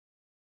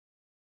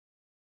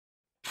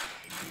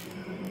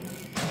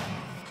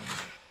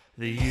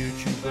The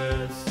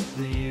YouTubers,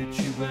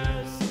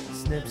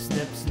 snip,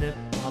 snip, snip,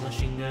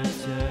 polishing their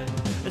turn.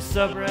 A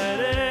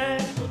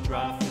subreddit will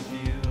drop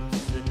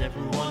reviews, and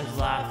everyone is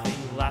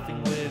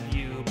laughing with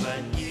you,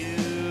 but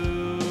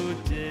you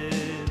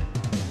did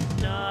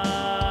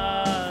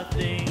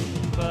nothing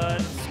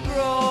but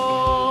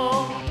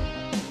scroll.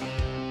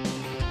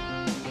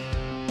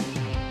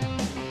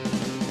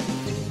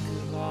 Think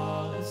of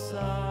all the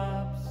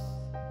subs,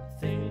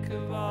 think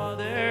of all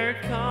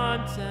their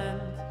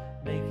content.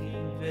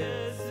 Making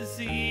this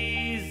is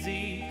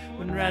easy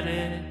when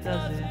Reddit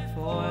does it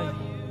for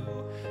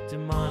you.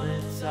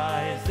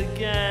 Demonetized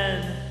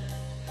again.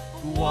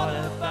 What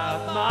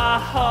about my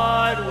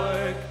hard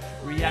work?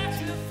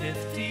 React to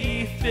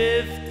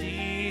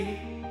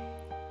 50-50.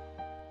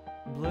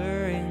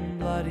 Blurring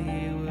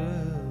bloody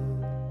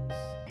wounds.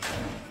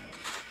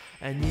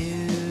 And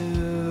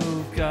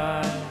you've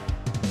got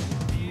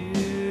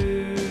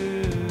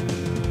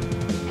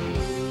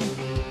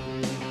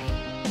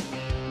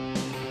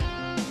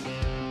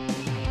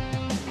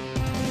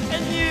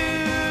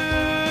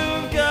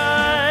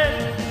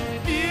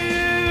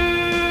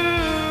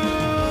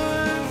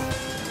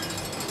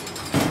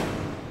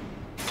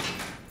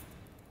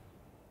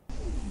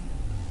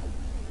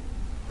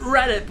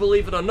Reddit,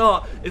 believe it or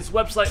not, is a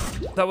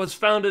website that was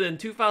founded in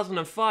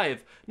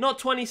 2005, not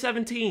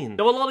 2017.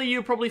 Now a lot of you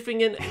are probably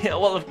thinking, yeah,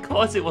 well of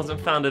course it wasn't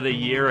founded a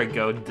year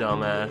ago,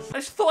 dumbass. I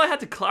just thought I had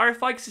to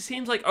clarify because it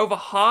seems like over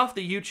half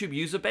the YouTube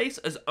user base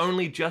has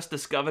only just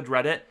discovered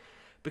Reddit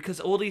because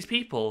all these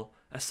people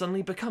are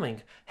suddenly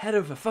becoming head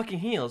over fucking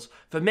heels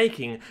for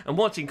making and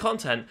watching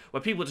content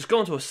where people just go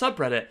into a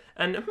subreddit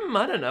and,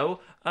 I don't know,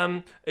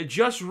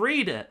 just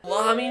read it.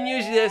 Well, I mean,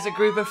 usually there's a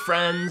group of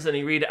friends and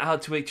you read it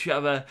out to each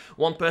other.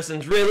 One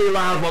person's really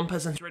loud, one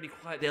person's really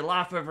quiet. They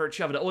laugh over each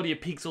other. The audio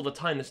peaks all the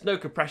time. There's no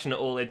compression at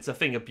all. It's a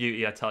thing of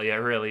beauty, I tell you. It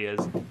really is.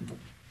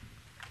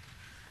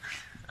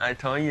 I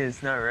told you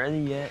it's not ready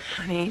yet.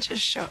 Honey,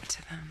 just show it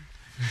to them.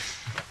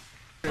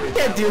 I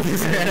can't do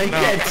this, man. I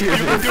can't do this.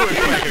 You can do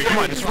it. Come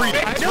on, just read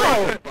it.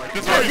 No!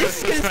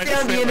 This is gonna stay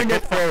on the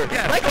internet forever.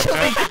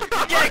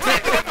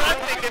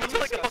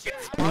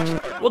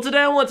 Well, today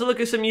I want to look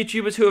at some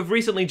YouTubers who have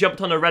recently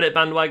jumped on a Reddit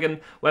bandwagon,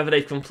 whether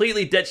they've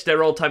completely ditched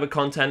their old type of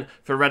content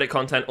for Reddit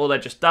content or they're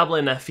just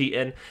dabbling their feet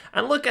in,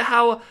 and look at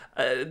how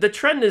the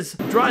trend is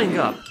drying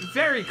up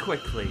very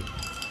quickly.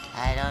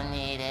 I don't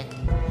need it.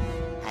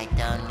 I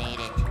don't need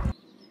it.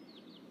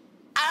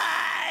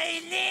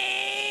 I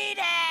need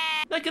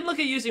it! I can look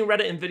at using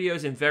Reddit in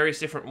videos in various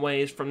different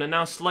ways, from the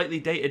now slightly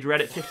dated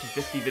Reddit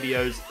 50-50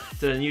 videos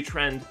to the new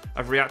trend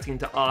of reacting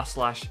to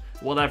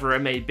r/whatever it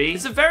may be.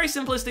 It's a very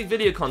simplistic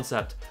video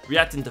concept,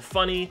 reacting to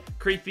funny,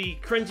 creepy,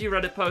 cringy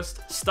Reddit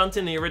posts,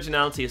 stunting the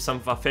originality of some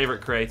of our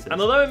favorite creators.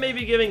 And although it may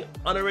be giving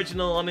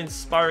unoriginal,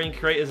 uninspiring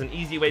creators an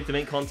easy way to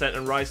make content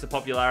and rise to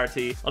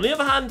popularity, on the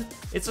other hand,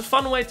 it's a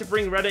fun way to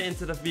bring Reddit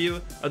into the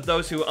view of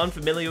those who are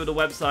unfamiliar with the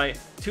website,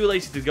 too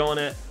lazy to go on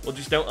it, or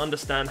just don't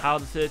understand how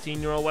the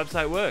 13-year-old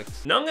website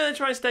works. Now I'm going to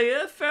try and stay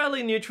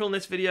fairly neutral in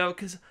this video,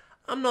 because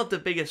I'm not the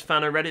biggest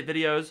fan of Reddit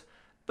videos.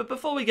 But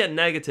before we get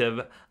negative,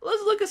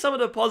 let's look at some of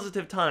the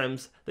positive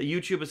times that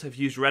YouTubers have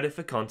used Reddit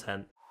for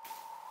content.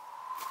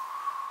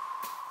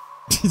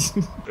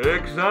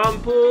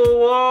 Example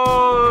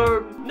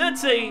 1!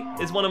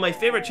 Nerdsy is one of my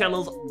favorite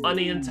channels on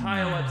the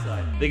entire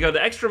website. They go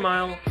the extra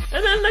mile,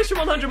 and then an extra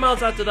 100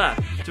 miles after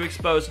that, to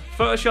expose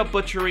Photoshop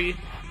butchery,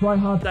 try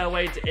hard their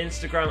way to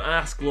Instagram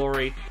ass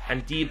glory,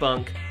 and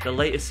debunk the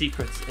latest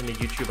secrets in the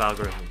YouTube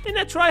algorithm. In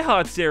their Try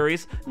Hard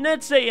series,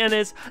 Nerdsy and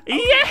his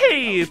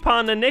yay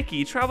partner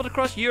Nikki traveled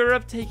across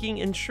Europe taking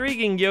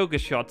intriguing yoga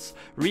shots,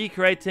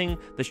 recreating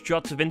the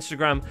shots of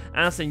Instagram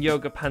ass and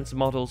yoga pants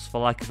models,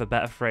 for lack of a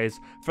better phrase,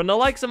 from the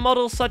likes of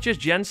models such as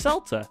Jen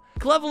Selter.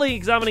 Cleverly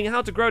examining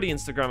how to grow the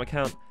Instagram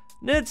account,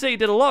 Nerdsy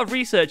did a lot of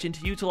research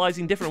into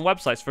utilizing different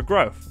websites for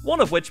growth,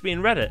 one of which being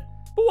Reddit.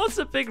 But what's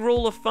the big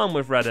rule of thumb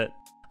with Reddit?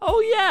 Oh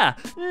yeah,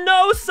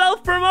 no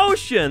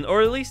self-promotion!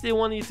 Or at least they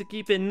want you to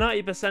keep it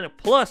 90%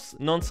 plus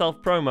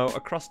non-self-promo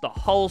across the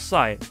whole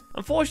site.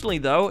 Unfortunately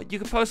though, you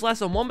can post less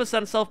than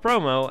 1%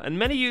 self-promo, and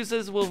many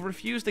users will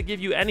refuse to give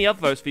you any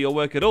upvotes for your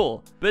work at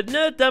all. But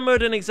Nerd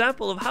demoed an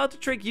example of how to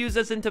trick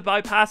users into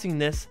bypassing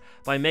this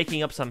by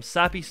making up some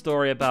sappy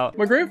story about,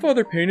 my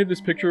grandfather painted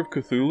this picture of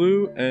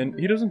Cthulhu, and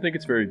he doesn't think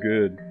it's very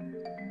good.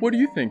 What do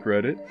you think,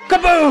 Reddit?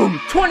 Kaboom!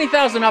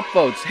 20,000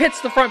 upvotes,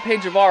 hits the front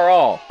page of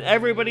RL.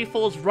 Everybody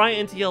falls right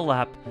into your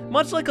lap,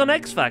 much like on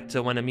X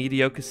Factor when a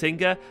mediocre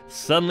singer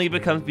suddenly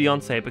becomes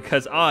Beyonce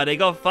because, they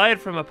got fired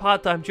from a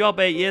part-time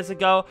job 8 years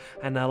ago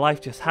and their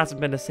life just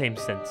hasn't been the same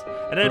since.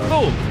 And then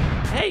boom!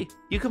 Hey,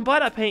 you can buy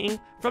that painting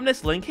from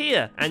this link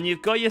here, and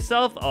you've got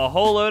yourself a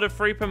whole load of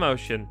free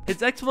promotion.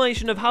 Its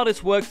explanation of how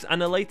this works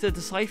and a later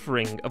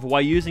deciphering of why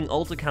using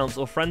alt accounts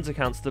or friends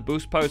accounts to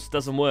boost posts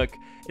doesn't work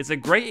is a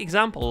great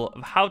example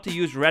of how to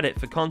use Reddit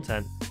for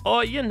content.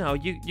 Or, you know,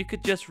 you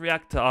could just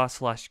react to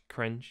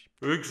r/cringe.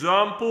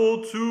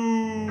 Example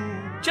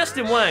 2.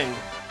 Justin Wang,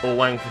 or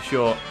Wang for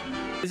short,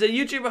 is a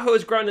YouTuber who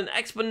has grown an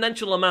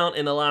exponential amount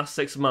in the last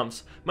 6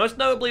 months, most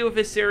notably with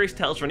his series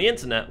Tales from the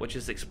Internet, which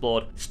has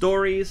explored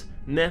stories,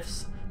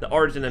 myths, the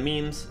origin of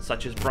memes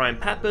such as Brian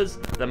Peppers,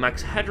 the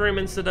Max Headroom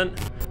incident,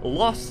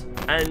 Loss,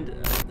 and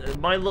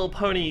My Little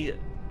Pony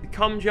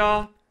cum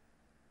jar.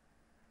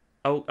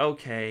 Oh,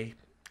 okay.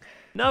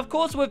 Now, of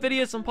course, with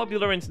videos on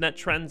popular internet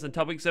trends and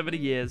topics over the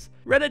years,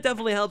 Reddit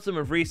definitely helps them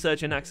with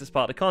research and access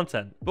part of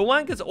content. But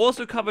Wank has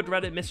also covered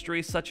Reddit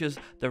mysteries such as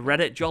the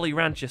Reddit Jolly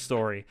Rancher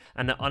story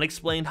and the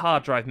unexplained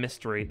hard drive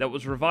mystery that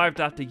was revived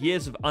after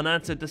years of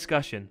unanswered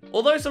discussion.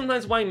 Although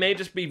sometimes Wank may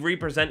just be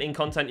representing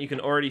content you can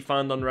already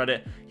find on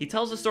Reddit, he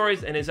tells the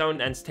stories in his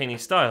own entertaining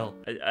style.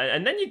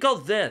 And then you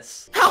got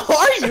this. How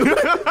are you?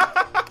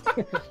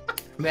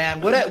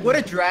 Man, what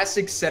a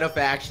drastic set of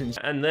actions.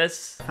 And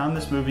this. Found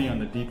this movie on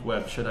the deep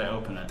web. Should I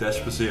open it?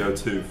 Despacito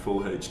 2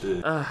 full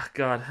HD. Oh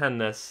god, and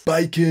this.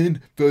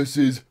 Bacon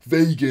versus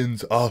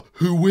vegans.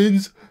 Who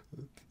wins?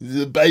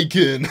 The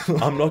bacon.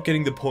 I'm not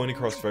getting the point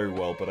across very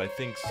well, but I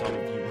think some of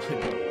you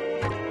might.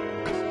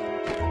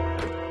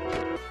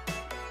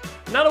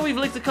 Now that we've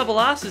licked a couple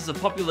asses of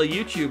popular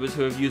YouTubers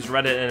who have used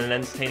Reddit in an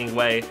entertaining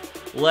way,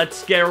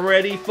 let's get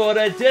ready for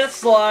the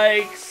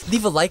dislikes!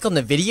 Leave a like on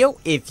the video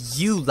if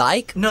you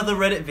like Another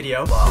Reddit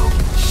video.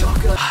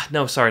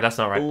 No, sorry, that's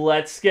not right.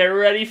 Let's get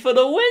ready for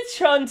the witch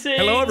hunting!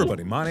 Hello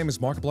everybody, my name is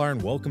Markiplier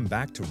and welcome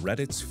back to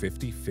Reddit's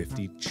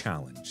 50-50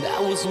 Challenge.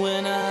 That was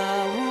when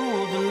I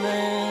ruled the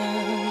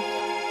land.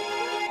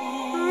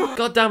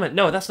 God damn it,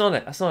 no, that's not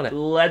it, that's not it.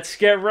 Let's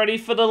get ready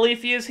for the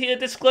Leafy is here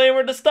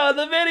disclaimer to start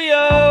the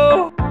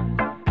video!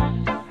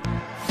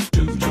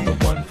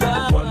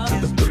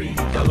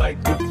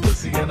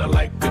 And I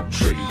like the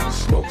trees.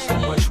 Smoke so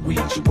much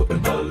weed you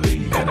wouldn't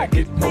believe. And I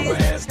get more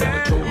ass than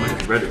a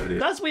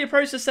toilet. As we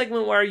approach the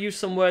segment where I use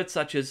some words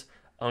such as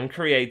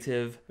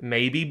uncreative,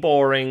 maybe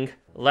boring,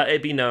 let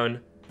it be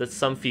known that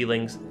some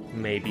feelings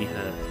may be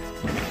hurt.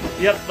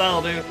 Yep,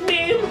 that'll do.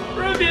 Meme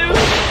review!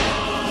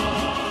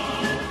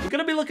 We're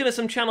gonna be looking at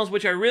some channels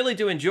which I really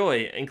do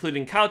enjoy,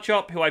 including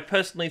Cowchop, who I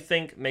personally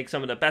think makes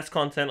some of the best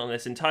content on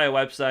this entire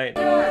website.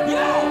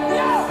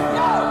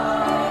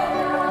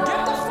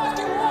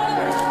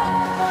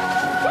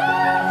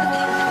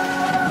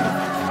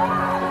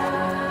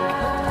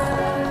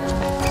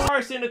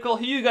 Cynical,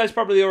 who you guys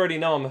probably already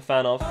know I'm a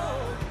fan of. Hi,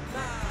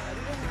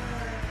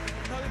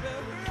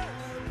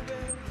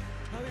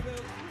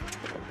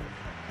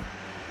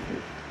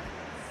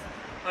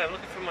 I'm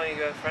looking for my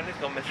friend who's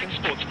gone missing.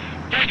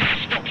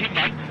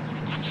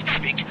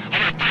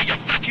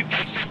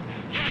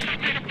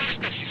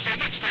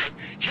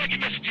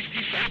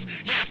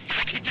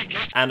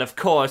 And of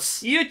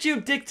course,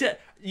 YouTube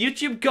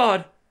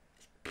God,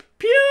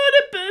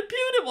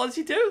 PewDiePie, what's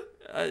he do?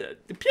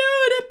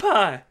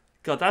 PewDiePie.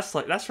 God, that's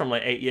from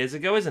like 8 years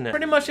ago, isn't it?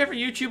 Pretty much every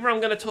YouTuber I'm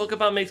gonna talk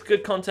about makes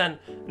good content,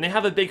 and they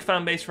have a big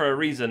fan base for a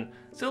reason.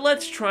 So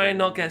let's try and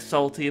not get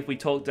salty if we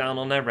talk down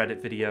on their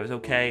Reddit videos,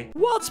 okay?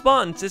 Wild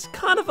Spartans is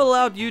kind of a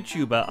loud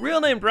YouTuber.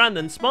 Real name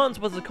Brandon, Spartans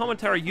was a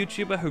commentary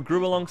YouTuber who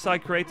grew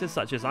alongside creators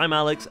such as I'm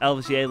Alex,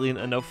 Elvis the Alien,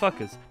 and No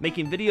Fuckers,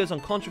 making videos on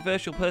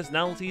controversial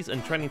personalities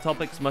and trending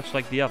topics much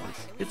like the others.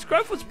 Its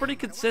growth was pretty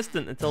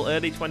consistent until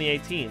early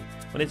 2018,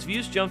 when its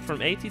views jumped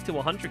from 80 to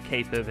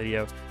 100k per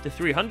video to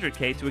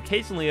 300k to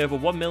occasionally over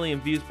 1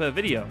 million views per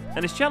video,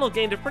 and his channel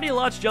gained a pretty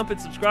large jump in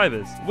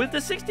subscribers. With the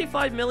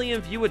 65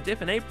 million viewer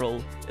dip in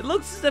April, it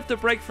looks as if the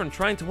break from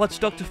trying to watch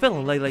Dr. Phil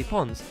and Lele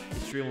Pons,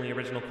 extremely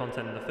original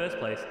content in the first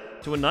place,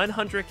 to a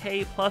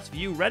 900k plus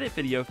view Reddit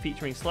video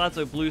featuring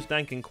Slazo, Blues,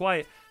 Dank, and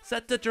Quiet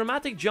set the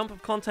dramatic jump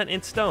of content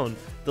in stone,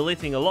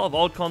 deleting a lot of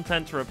old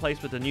content to replace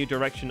with a new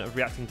direction of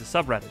reacting to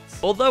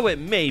subreddits. Although it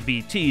may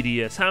be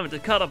tedious having to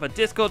cut up a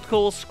Discord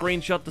call,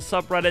 screenshot the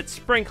subreddit,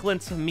 sprinkle in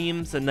some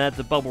memes, and add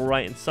the bubble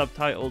write and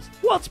subtitles,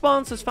 Wild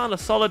Spartans has found a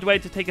solid way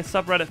to take a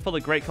subreddit full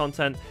of great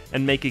content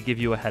and make it give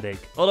you a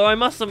headache. Although I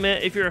must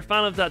admit, if you're a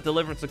fan of that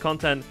deliverance of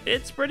content,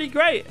 it's pretty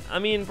great. I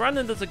mean,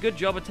 Brandon does a good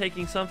job of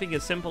taking something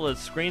as simple as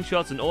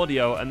screenshots and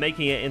audio and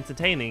making it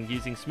entertaining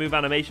using smooth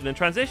animation and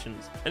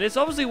transitions. And it's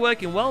obviously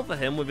working well for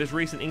him with his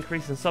recent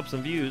increase in subs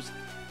and views,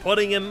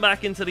 putting him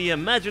back into the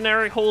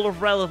imaginary hole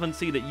of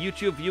relevancy that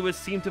YouTube viewers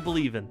seem to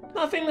believe in.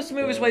 Now, I think the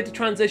smoothest way to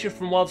transition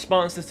from Wild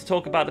Spartans is to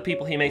talk about the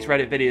people he makes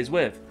Reddit videos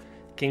with.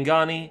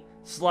 Kingani,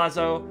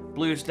 Slazo,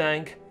 Blues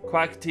Dank,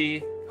 Quack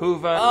T,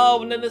 Hoover,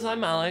 oh, and then there's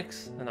I'm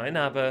Alex, and I'm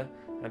Nabba,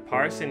 and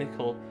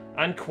Paracynical,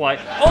 and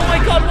Quite. Oh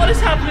my god, what is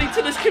happening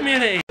to this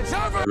community?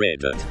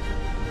 Reddit.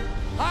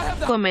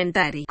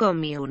 Commentary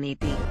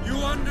community. You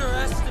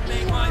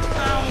underestimate my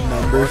power.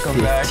 Number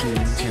 15. Well,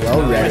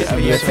 Reddit.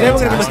 Today we're going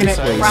to be looking at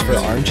ways for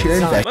armchair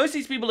investment. Most of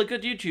these people are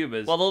good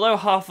YouTubers. Well, although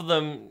half of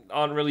them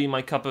aren't really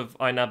my cup of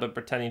but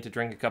pretending to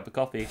drink a cup of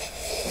coffee,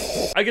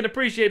 I can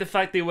appreciate the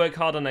fact they work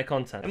hard on their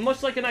content. And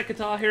much like in that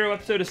Guitar Hero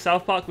episode of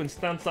South Park when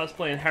Stan starts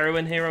playing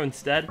Heroin Hero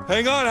instead.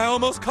 Hang on, I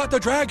almost caught the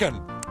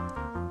dragon.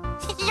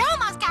 You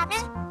almost got me.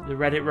 The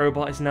Reddit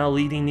robot is now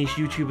leading these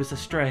YouTubers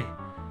astray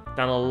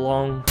down a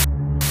long,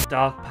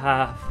 dark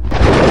path,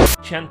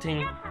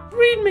 chanting,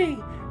 "Read me!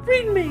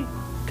 Read me!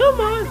 Come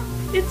on!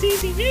 It's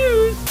easy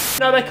views!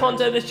 Now their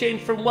content has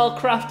changed from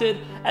well-crafted,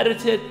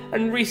 edited,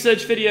 and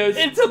researched videos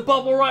into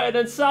bubble writing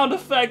and sound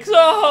effects.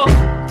 Oh!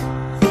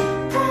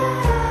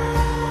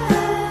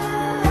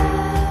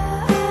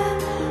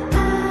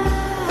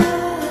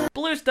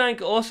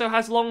 Bluestank also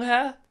has long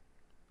hair.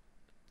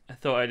 I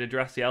thought I'd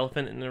address the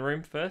elephant in the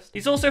room first.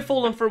 He's also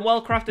fallen from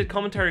well-crafted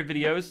commentary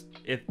videos,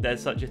 if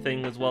there's such a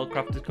thing as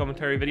well-crafted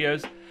commentary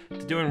videos,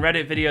 to doing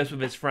Reddit videos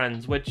with his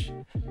friends, which...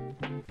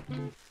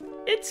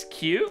 it's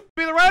cute.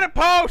 Be the Reddit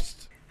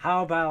post!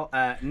 How about,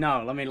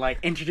 no, let me,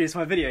 introduce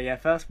my video, yeah,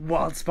 first.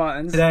 Wild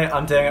Spartans. Today,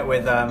 I'm doing it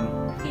with,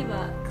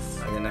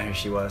 P-Bucks. I didn't know who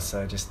she was,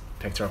 so I just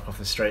picked her up off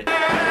the street.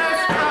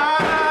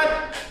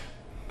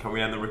 Can we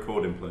end the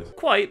recording, please?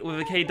 Quite, with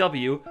a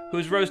KW, who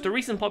has rose to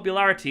recent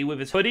popularity with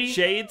his hoodie,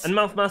 shades, and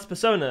mouth mask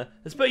persona,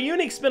 has put a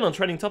unique spin on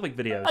trending topic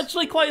videos.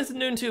 Actually, Quite isn't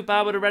doing too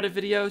bad with the Reddit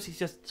videos, he's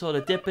just sort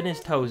of dipping his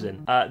toes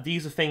in.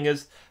 These are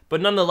fingers,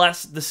 but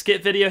nonetheless, the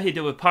skit video he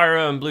did with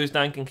Pyro and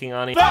Bluestank and King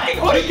Arnie. Fucking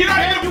hoodie! Get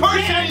out of the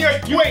person in your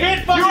twin!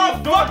 You're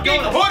a fucking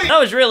hoodie! That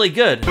was really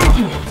good.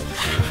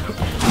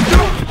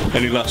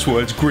 Any last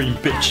words, green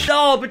bitch?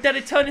 Oh, but then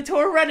it turned into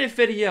a Reddit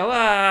video.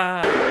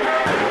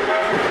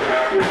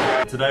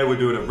 Today we're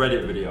doing a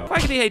Reddit video.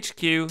 Quackity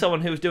HQ,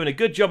 someone who was doing a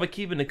good job of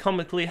keeping the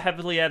comically,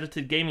 heavily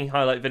edited gaming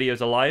highlight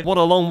videos alive. What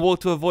a long walk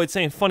to avoid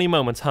saying funny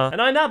moments, huh?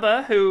 And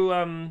Inaba, who,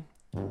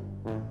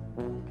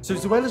 So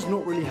Zoella's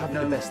not really having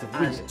the best of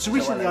weeks. So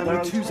recently I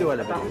made 2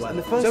 Zoella videos, and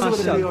the first Zoella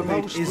video I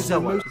made is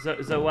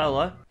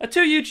Zoella. Are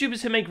 2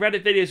 YouTubers who make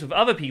Reddit videos with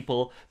other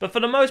people, but for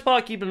the most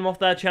part keeping them off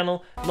their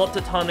channel, not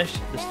to tarnish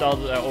the style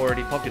that they're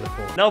already popular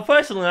for. Now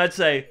personally I'd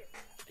say,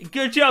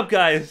 good job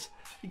guys,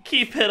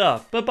 keep it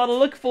up. But by the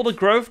look of all the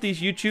growth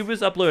these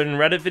YouTubers uploading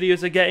Reddit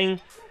videos are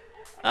getting,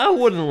 I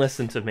wouldn't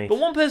listen to me. But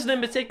one person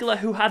in particular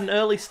who had an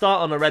early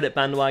start on a Reddit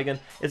bandwagon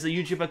is a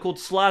YouTuber called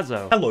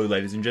Slazo. Hello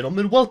ladies and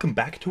gentlemen, welcome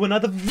back to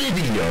another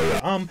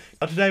video.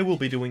 Today we'll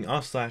be doing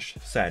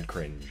r/sad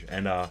cringe,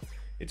 and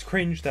it's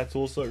cringe that's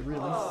also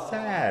really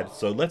sad.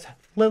 So let's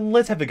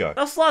have a go.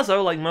 Now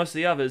Slazo, like most of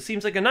the others,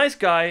 seems like a nice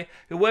guy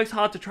who works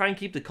hard to try and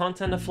keep the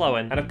content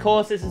flowing. And of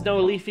course this is no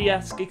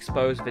Leafy-esque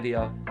exposed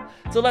video.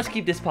 So let's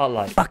keep this part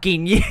light.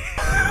 Fucking you.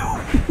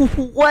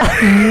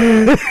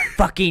 What?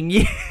 Fucking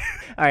you.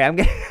 Alright,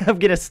 I'm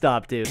gonna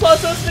stop, dude.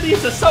 Slazo's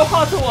videos are so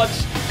hard to watch,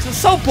 they're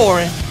so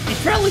boring,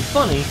 he's barely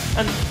funny,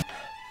 and...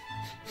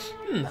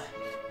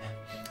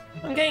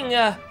 I'm getting,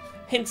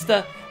 hints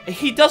that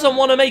he doesn't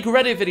want to make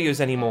Reddit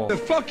videos anymore. The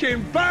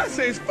fucking bass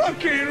is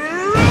fucking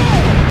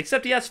wrong!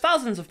 Except he has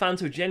thousands of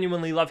fans who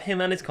genuinely love him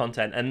and his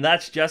content, and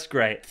that's just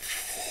great.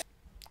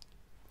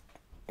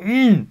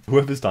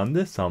 Whoever's done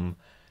this, I'm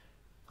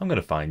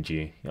gonna find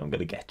you. I'm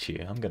gonna get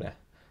you. I'm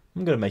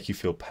gonna make you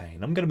feel pain.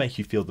 I'm gonna make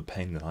you feel the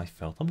pain that I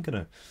felt. I'm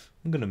gonna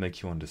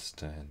make you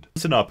understand.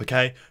 Listen up,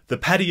 okay? The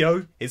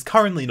patio is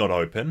currently not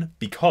open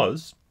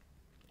because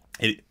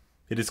it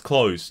is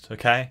closed,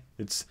 okay?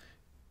 It's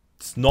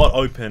not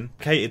open.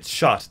 Okay, it's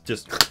shut.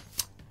 Just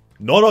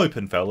not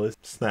open, fellas.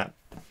 Snap.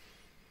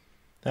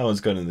 That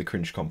one's going in the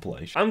cringe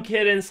compilation. I'm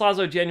kidding,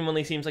 Slazo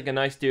genuinely seems like a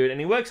nice dude, and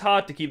he works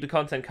hard to keep the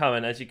content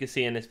coming, as you can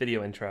see in this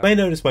video intro. You may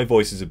notice my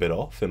voice is a bit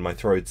off, and my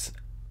throat's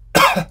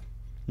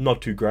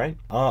not too great.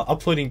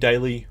 Uploading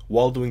daily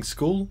while doing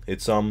school,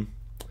 it's well,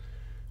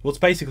 it's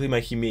basically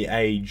making me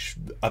age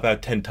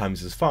about 10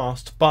 times as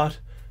fast, but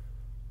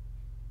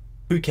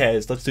who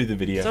cares? Let's do the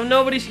video. So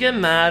nobody should get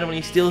mad when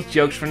he steals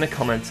jokes from the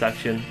comment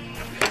section.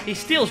 He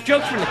steals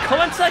jokes from the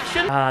comment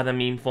section? The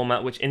meme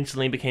format, which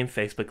instantly became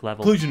Facebook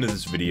level. Conclusion of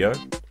this video,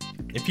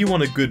 if you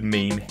want a good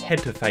meme, head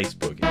to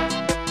Facebook.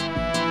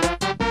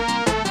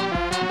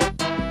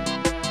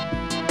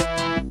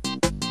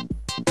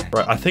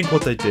 Right, I think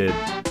what they did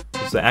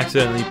was they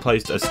accidentally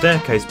placed a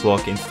staircase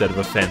block instead of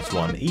a fence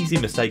one. Easy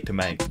mistake to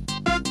make.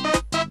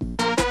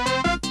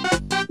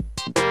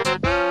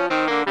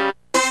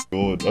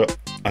 Good.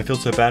 I feel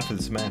so bad for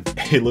this man.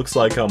 He looks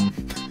like,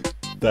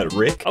 that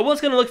Rick. I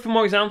was going to look for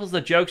more examples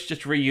of jokes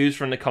just reused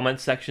from the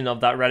comments section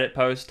of that Reddit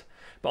post,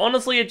 but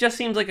honestly it just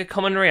seems like a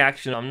common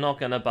reaction. I'm not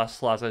going to bust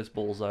Slazo's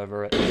balls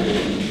over it.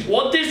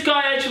 What this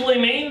guy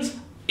actually means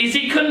is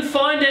he couldn't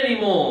find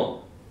any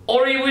more,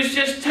 or he was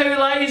just too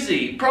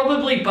lazy.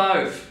 Probably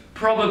both.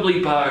 Probably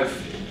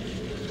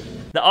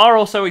both. There are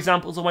also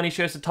examples of when he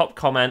shows a top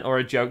comment or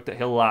a joke that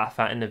he'll laugh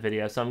at in the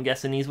video, so I'm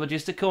guessing these were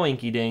just a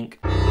coinky dink.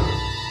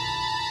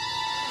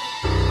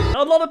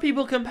 Now, a lot of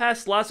people compare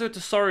Slazo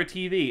to Sorrow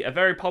TV, a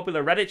very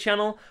popular Reddit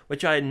channel,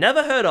 which I had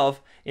never heard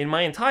of in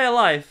my entire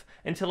life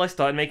until I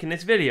started making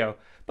this video.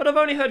 But I've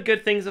only heard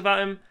good things about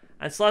him,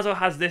 and Slazo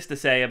has this to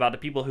say about the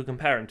people who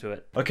compare him to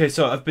it. Okay,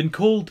 so I've been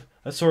called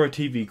a Sorrow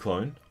TV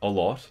clone a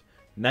lot,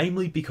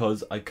 namely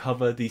because I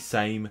cover the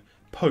same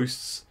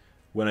posts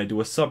when I do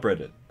a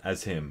subreddit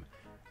as him.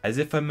 As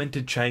if I meant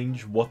to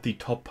change what the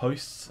top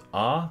posts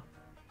are.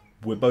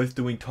 We're both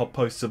doing top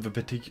posts of a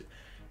particular...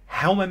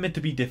 How am I meant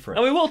to be different?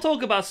 And we will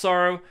talk about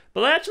sorrow,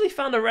 but I actually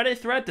found a Reddit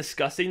thread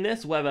discussing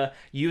this, whether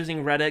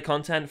using Reddit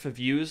content for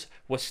views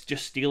was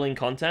just stealing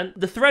content.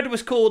 The thread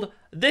was called,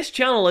 "This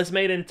channel is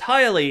made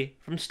entirely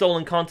from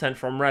stolen content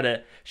from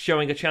Reddit,"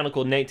 showing a channel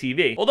called Nate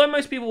TV. Although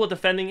most people were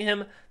defending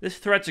him, this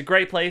thread's a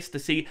great place to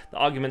see the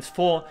arguments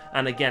for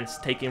and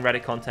against taking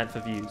Reddit content for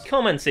views.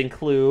 Comments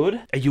include,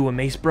 "Are you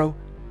amazed, bro?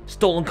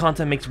 Stolen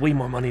content makes way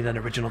more money than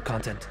original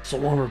content."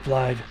 Someone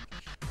replied,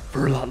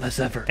 "For a lot less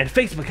effort. And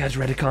Facebook has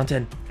Reddit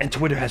content, and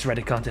Twitter has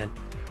Reddit content.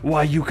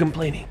 Why are you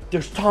complaining?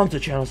 There's tons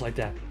of channels like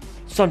that.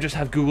 Some just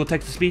have Google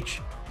text-to-speech,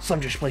 some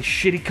just play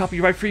shitty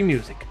copyright-free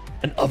music,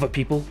 and other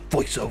people,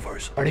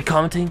 voiceovers. Are they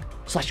commenting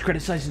 /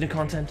 criticizing the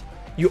content?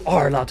 You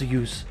are allowed to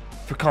use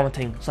for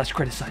commenting /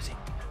 criticizing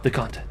the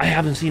content. I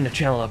haven't seen the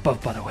channel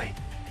above, by the way.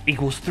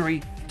 Equals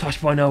 3,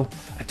 Tosh.0,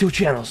 and 2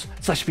 channels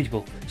 /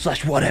 people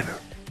 / whatever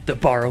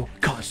that borrow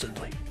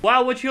constantly."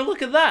 Wow, would you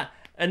look at that?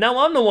 And now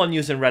I'm the one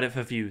using Reddit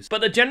for views.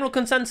 But the general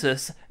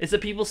consensus is that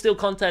people steal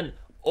content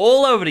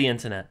all over the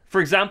internet. For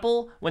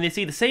example, when they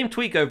see the same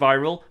tweet go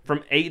viral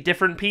from 8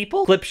 different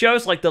people, clip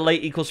shows like the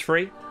late equals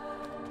free.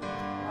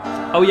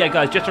 Oh yeah,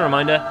 guys, just a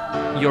reminder,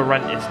 your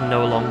rent is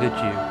no longer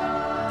due.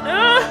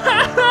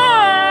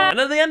 And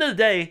at the end of the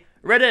day,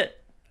 Reddit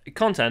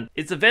content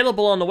is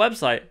available on the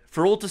website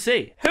for all to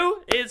see.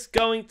 Who is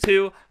going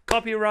to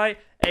copyright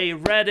a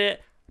Reddit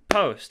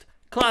post?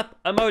 Clap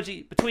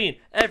emoji between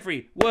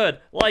every word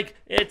like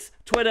it's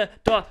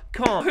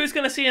twitter.com. Who's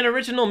gonna see an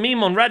original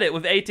meme on Reddit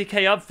with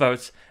 80k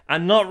upvotes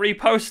and not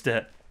repost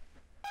it?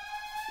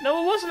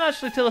 No, it wasn't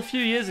actually till a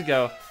few years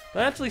ago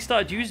that I actually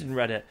started using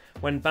Reddit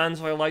when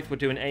bands I liked were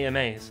doing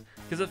AMAs.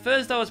 Because at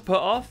first I was put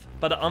off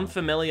by the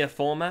unfamiliar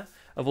format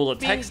of all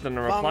the text and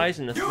the replies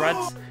in the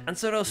threads, and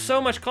so there was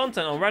so much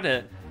content on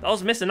Reddit that I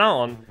was missing out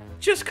on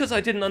just because I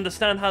didn't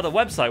understand how the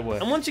website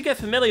worked. And once you get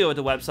familiar with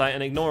the website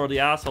and ignore all the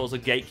assholes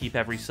that gatekeep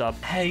every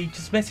sub. "Hey,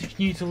 just messaging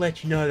you to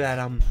let you know that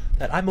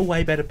I'm a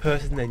way better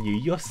person than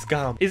you. You're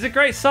scum." It's a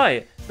great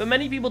site, but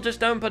many people just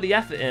don't put the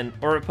effort in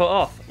or are put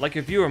off. Like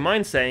a viewer of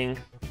mine saying,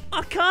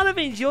 "I kind of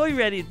enjoy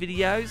Reddit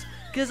videos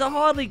because I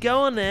hardly go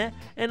on there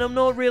and I'm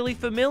not really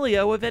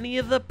familiar with any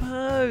of the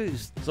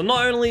posts." So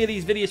not only are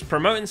these videos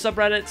promoting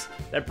subreddits,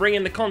 they're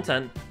bringing the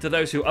content to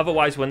those who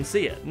otherwise wouldn't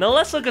see it. Now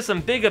let's look at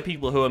some bigger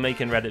people who are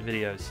making Reddit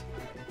videos.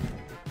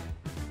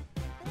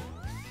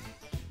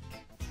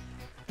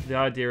 The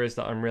idea is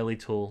that I'm really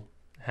tall,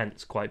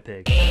 hence quite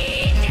big.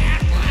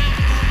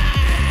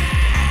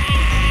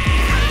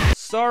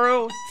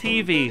 Sorrow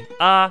TV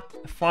are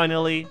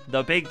finally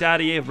the big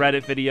daddy of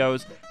Reddit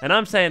videos, and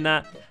I'm saying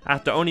that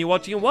after only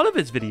watching one of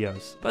his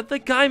videos. But the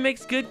guy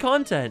makes good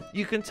content.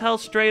 You can tell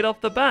straight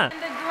off the bat.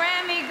 The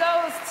Grammy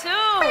goes to...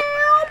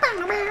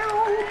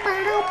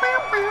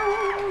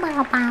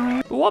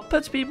 But what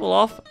puts people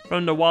off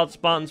from the Wild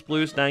Spartans,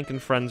 Blue Stank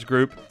and Friends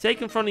group,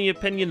 taken from the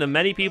opinion that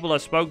many people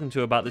I've spoken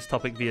to about this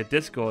topic via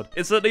Discord,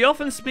 is that they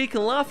often speak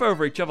and laugh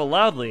over each other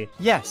loudly.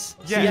 Yes.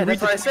 Yeah,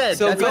 that's what I said.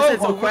 So That's what I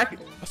said. So quick.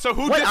 So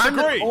who What?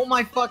 disagreed? Oh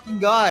my fucking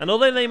god. And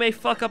although they may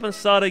fuck up and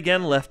start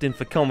again, left in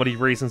for comedy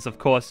reasons of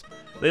course,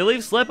 they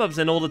leave slip-ups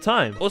in all the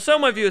time. Or so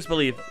my viewers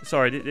believe.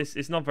 Sorry, this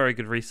is not very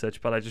good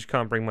research, but I just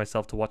can't bring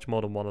myself to watch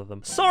more than one of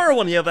them. Sorrow,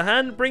 on the other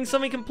hand, brings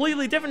something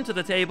completely different to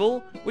the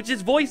table, which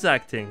is voice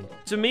acting.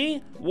 To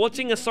me,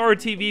 watching a Sorrow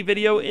TV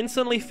video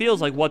instantly feels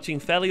like watching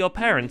Fairly Odd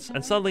Parents,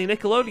 and suddenly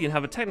Nickelodeon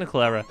have a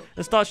technical error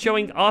and start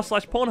showing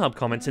r/Pornhub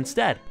comments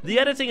instead. The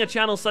editing of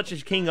channels such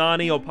as King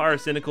Arnie or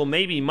Pyrocynical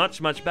may be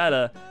much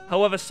better,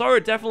 however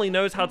Sorrow definitely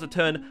knows how to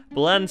turn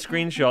bland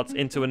screenshots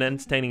into an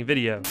entertaining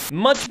video.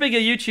 Much bigger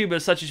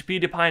YouTubers such as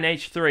PewDiePie and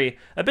H3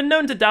 have been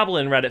known to dabble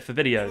in Reddit for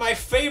videos. My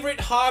favorite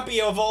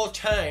hobby of all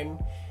time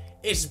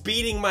is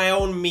beating my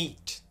own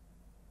meat.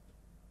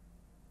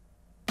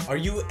 Are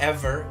you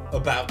ever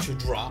about to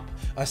drop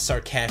a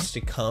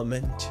sarcastic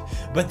comment,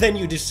 but then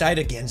you decide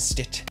against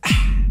it?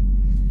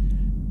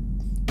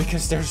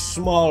 Because their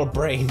small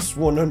brains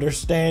won't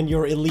understand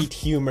your elite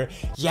humor.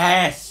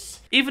 Yes!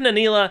 Even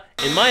Anila,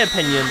 in my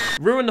opinion,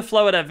 ruined the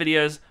flow of their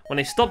videos when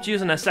they stopped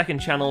using their second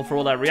channel for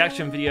all their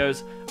reaction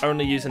videos,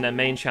 only using their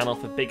main channel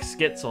for big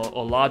skits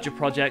or larger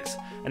projects,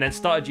 and then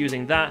started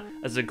using that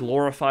as a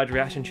glorified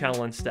reaction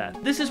channel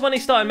instead. This is when they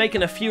started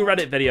making a few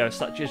Reddit videos,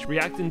 such as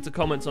reacting to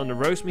comments on the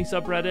Roast Me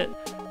subreddit,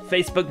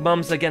 Facebook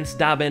mums against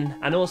dabbing,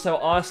 and also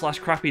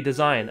r/crappy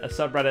design, a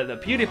subreddit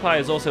that PewDiePie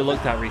has also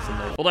looked at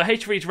recently. Although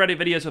H3's Reddit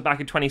videos were back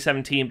in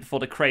 2017 before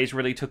the craze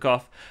really took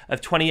off of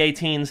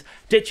 2018's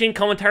ditching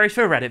commentaries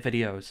for Reddit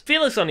videos.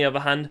 Felix, on the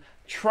other hand,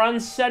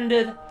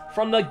 transcended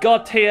from the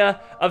god tier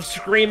of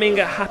screaming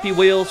at Happy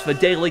Wheels for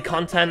daily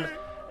content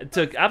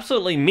to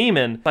absolutely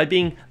memeing by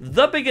being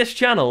the biggest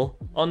channel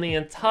on the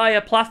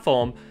entire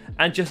platform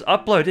and just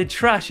uploaded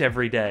trash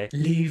every day.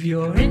 Leave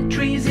your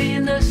entries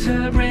in the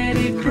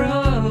subreddit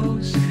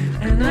bros,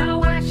 and I'll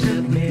watch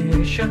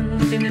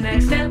submissions in the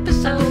next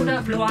episode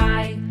of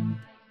Why.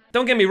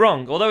 Don't get me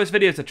wrong, although his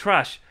videos are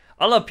trash,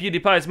 I love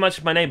PewDiePie as much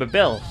as my neighbor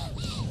Bill.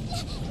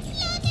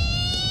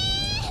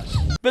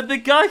 But the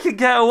guy could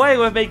get away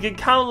with making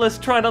countless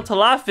try not to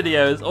laugh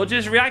videos, or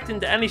just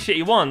reacting to any shit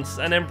he wants,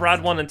 and then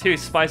Brad 1 and 2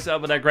 spice it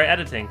up with their great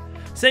editing.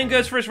 Same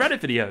goes for his Reddit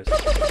videos.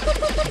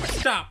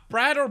 Stop,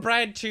 Brad or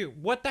Brad 2,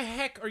 what the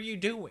heck are you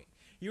doing?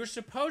 You're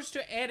supposed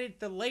to edit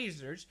the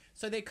lasers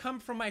so they come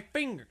from my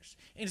fingers.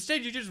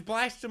 Instead, you just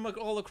blast them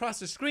all across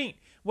the screen.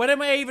 What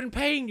am I even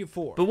paying you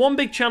for? But one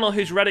big channel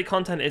whose Reddit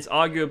content is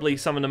arguably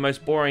some of the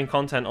most boring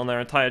content on their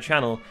entire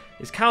channel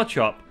is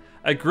KnockoutWolf,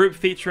 a group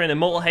featuring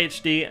Immortal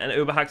HD and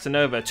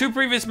Uberhaxanova, two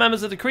previous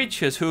members of the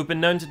Creatures who have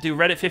been known to do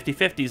Reddit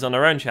 50/50s on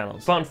their own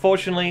channels. But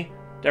unfortunately,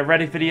 their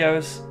Reddit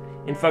videos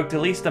invoke the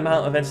least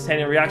amount of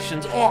entertaining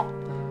reactions,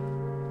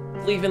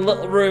 leaving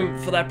little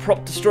room for their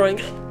prop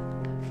destroying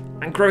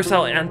and gross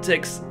out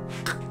antics,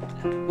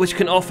 which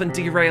can often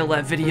derail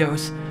their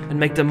videos and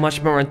make them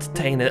much more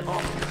entertaining.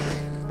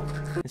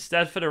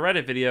 Instead, for the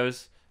Reddit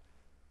videos,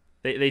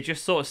 they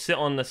just sort of sit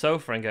on the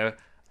sofa and go,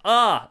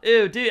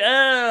 ew, dude,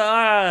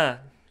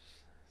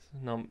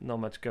 Not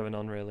much going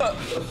on, really.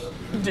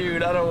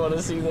 Dude, I don't want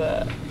to see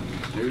that.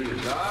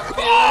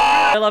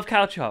 I love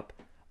KnockoutWolf.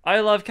 I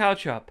love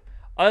KnockoutWolf.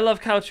 I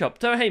love KnockoutWolf.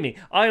 Don't hate me.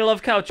 I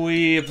love KnockoutWolf.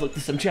 We've looked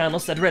at some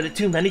channels, said Reddit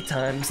too many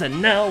times,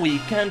 and now we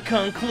can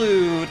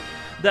conclude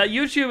that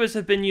YouTubers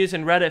have been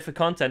using Reddit for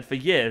content for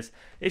years.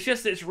 It's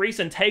just its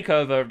recent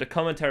takeover of the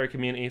commentary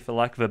community, for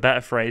lack of a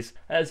better phrase,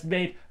 has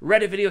made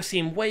Reddit videos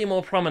seem way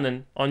more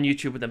prominent on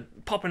YouTube, with them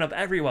popping up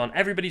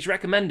everybody's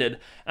recommended,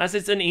 as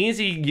it's an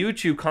easy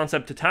YouTube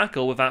concept to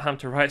tackle without having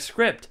to write a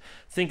script.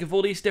 Think of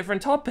all these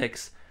different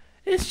topics.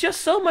 It's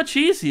just so much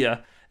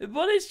easier.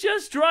 But it's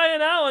just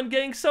drying out and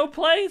getting so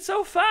plain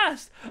so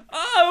fast.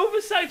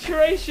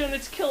 Oversaturation,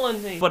 it's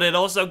killing me. But it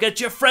also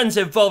gets your friends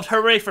involved.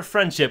 Hooray for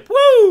friendship.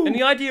 Woo! And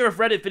the idea of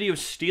Reddit videos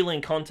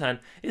stealing content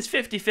is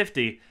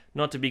 50-50.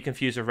 Not to be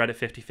confused with Reddit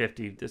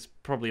 50/50. There's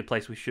probably a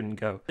place we shouldn't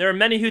go. There are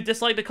many who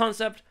dislike the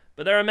concept,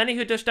 but there are many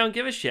who just don't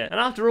give a shit. And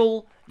after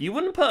all, you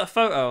wouldn't put a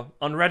photo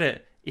on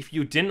Reddit if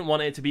you didn't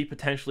want it to be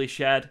potentially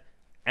shared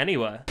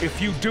anywhere.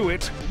 If you do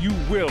it, you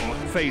will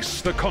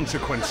face the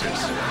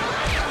consequences.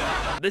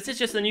 This is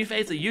just a new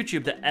phase of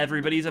YouTube that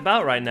everybody's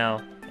about right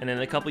now. And in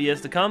a couple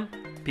years to come,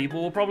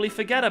 people will probably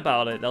forget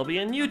about it. There'll be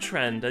a new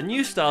trend, a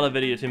new style of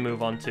video to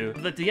move on to.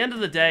 But at the end of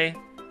the day,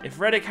 if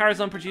Reddit carries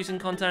on producing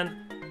content,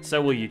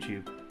 so will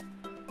YouTube.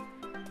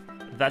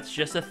 That's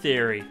just a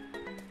theory.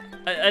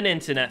 An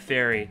internet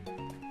theory.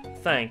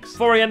 Thanks.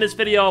 Before I end this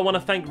video, I want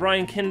to thank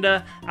Ryan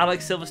Kinder,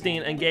 Alex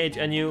Silverstein, and Gage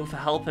Anu for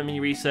helping me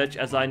research,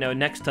 as I know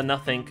next to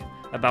nothing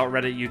about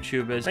Reddit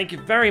YouTubers. Thank you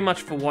very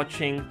much for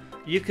watching.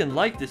 You can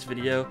like this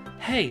video.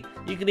 Hey,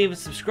 you can even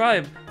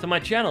subscribe to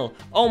my channel.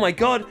 Oh my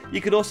god, you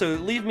could also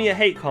leave me a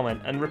hate comment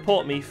and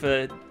report me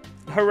for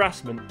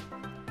harassment.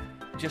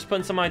 Just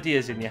putting some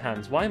ideas in your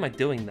hands. Why am I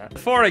doing that?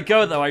 Before I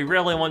go though, I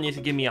really want you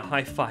to give me a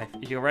high five. Are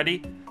you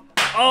ready?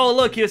 Oh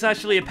look, it was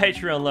actually a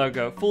Patreon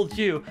logo. Fooled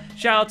you.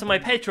 Shout out to my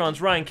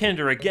patrons, Ryan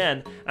Kinder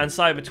again, and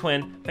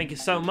Cybertwin. Thank you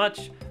so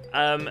much.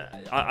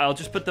 I'll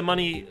just put the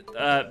money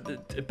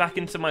back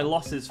into my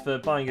losses for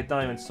buying a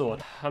diamond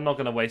sword. I'm not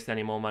gonna waste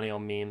any more money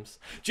on memes.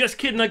 Just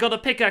kidding, I got a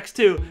pickaxe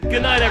too.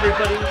 Good night,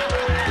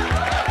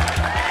 everybody.